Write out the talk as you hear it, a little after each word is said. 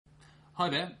Hi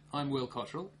there, I'm Will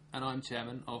Cottrell and I'm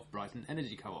Chairman of Brighton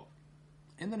Energy Co-op.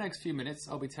 In the next few minutes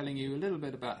I'll be telling you a little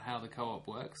bit about how the co-op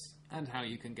works and how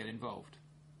you can get involved.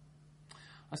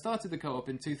 I started the co-op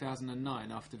in 2009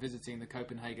 after visiting the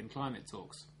Copenhagen climate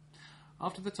talks.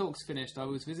 After the talks finished I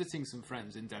was visiting some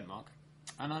friends in Denmark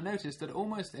and I noticed that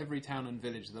almost every town and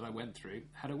village that I went through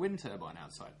had a wind turbine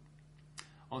outside.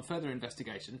 On further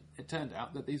investigation it turned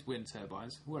out that these wind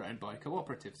turbines were owned by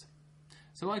cooperatives.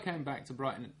 So I came back to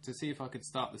Brighton to see if I could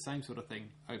start the same sort of thing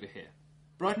over here.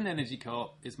 Brighton Energy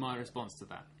Co-op is my response to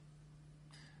that.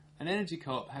 An energy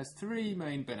co-op has three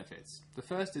main benefits. The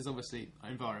first is obviously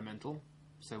environmental,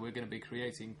 so we're going to be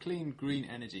creating clean green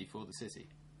energy for the city.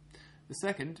 The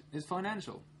second is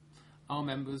financial. Our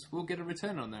members will get a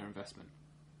return on their investment.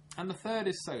 And the third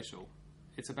is social.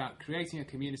 It's about creating a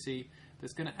community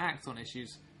that's going to act on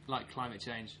issues like climate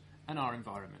change and our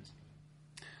environment.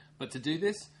 But to do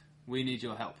this, we need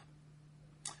your help.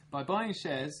 By buying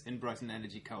shares in Brighton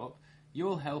Energy Co-op,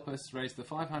 you'll help us raise the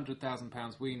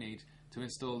 £500,000 we need to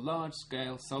install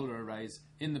large-scale solar arrays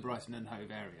in the Brighton and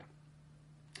Hove area.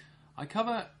 I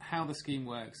cover how the scheme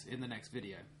works in the next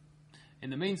video. In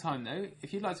the meantime though,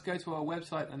 if you'd like to go to our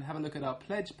website and have a look at our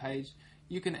pledge page,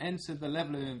 you can enter the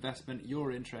level of investment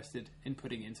you're interested in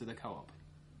putting into the co-op.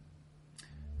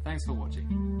 Thanks for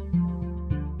watching.